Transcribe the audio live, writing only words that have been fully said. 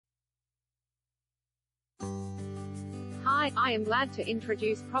Hi, I am glad to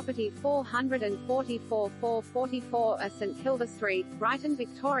introduce property 444 St Kilda Street, Brighton,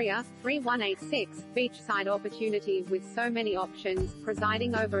 Victoria, 3186, beachside opportunity with so many options,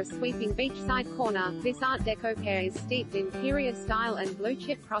 presiding over a sweeping beachside corner. This Art Deco pair is steeped in period style and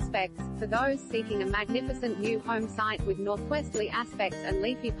blue-chip prospects. For those seeking a magnificent new home site with northwesterly aspects and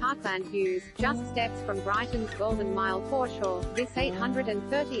leafy parkland views, just steps from Brighton's Golden Mile foreshore, this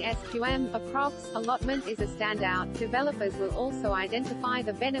 830 SQM approx allotment is a standout. Developers will also identify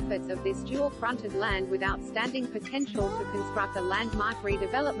the benefits of this dual-fronted land with outstanding potential to construct a landmark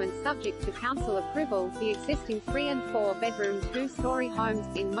redevelopment subject to council approval. The existing 3- and 4-bedroom 2-story homes,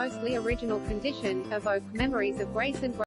 in mostly original condition, evoke memories of grace and